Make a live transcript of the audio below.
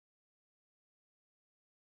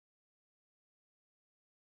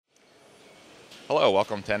Hello,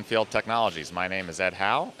 welcome to Enfield Technologies. My name is Ed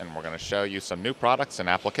Howe, and we're going to show you some new products and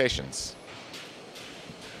applications.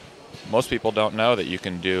 Most people don't know that you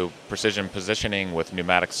can do precision positioning with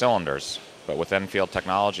pneumatic cylinders, but with Enfield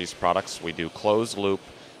Technologies products, we do closed-loop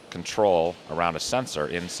control around a sensor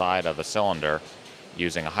inside of a cylinder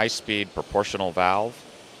using a high-speed proportional valve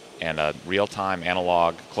and a real-time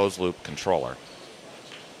analog closed-loop controller.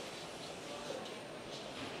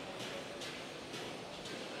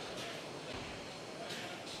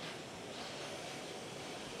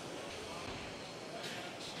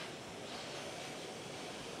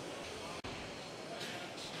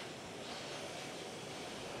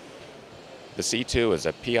 The C2 is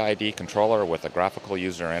a PID controller with a graphical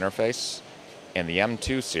user interface, and the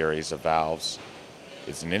M2 series of valves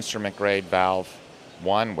is an instrument-grade valve,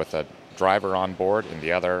 one with a driver on board and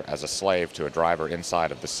the other as a slave to a driver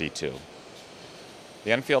inside of the C2.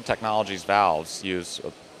 The Enfield Technologies valves use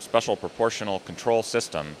a special proportional control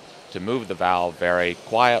system to move the valve very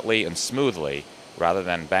quietly and smoothly rather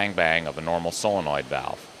than bang-bang of a normal solenoid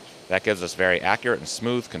valve. That gives us very accurate and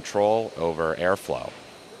smooth control over airflow.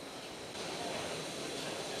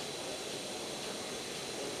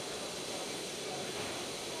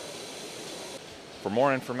 For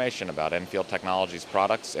more information about Enfield Technologies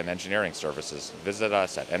products and engineering services, visit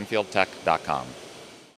us at enfieldtech.com.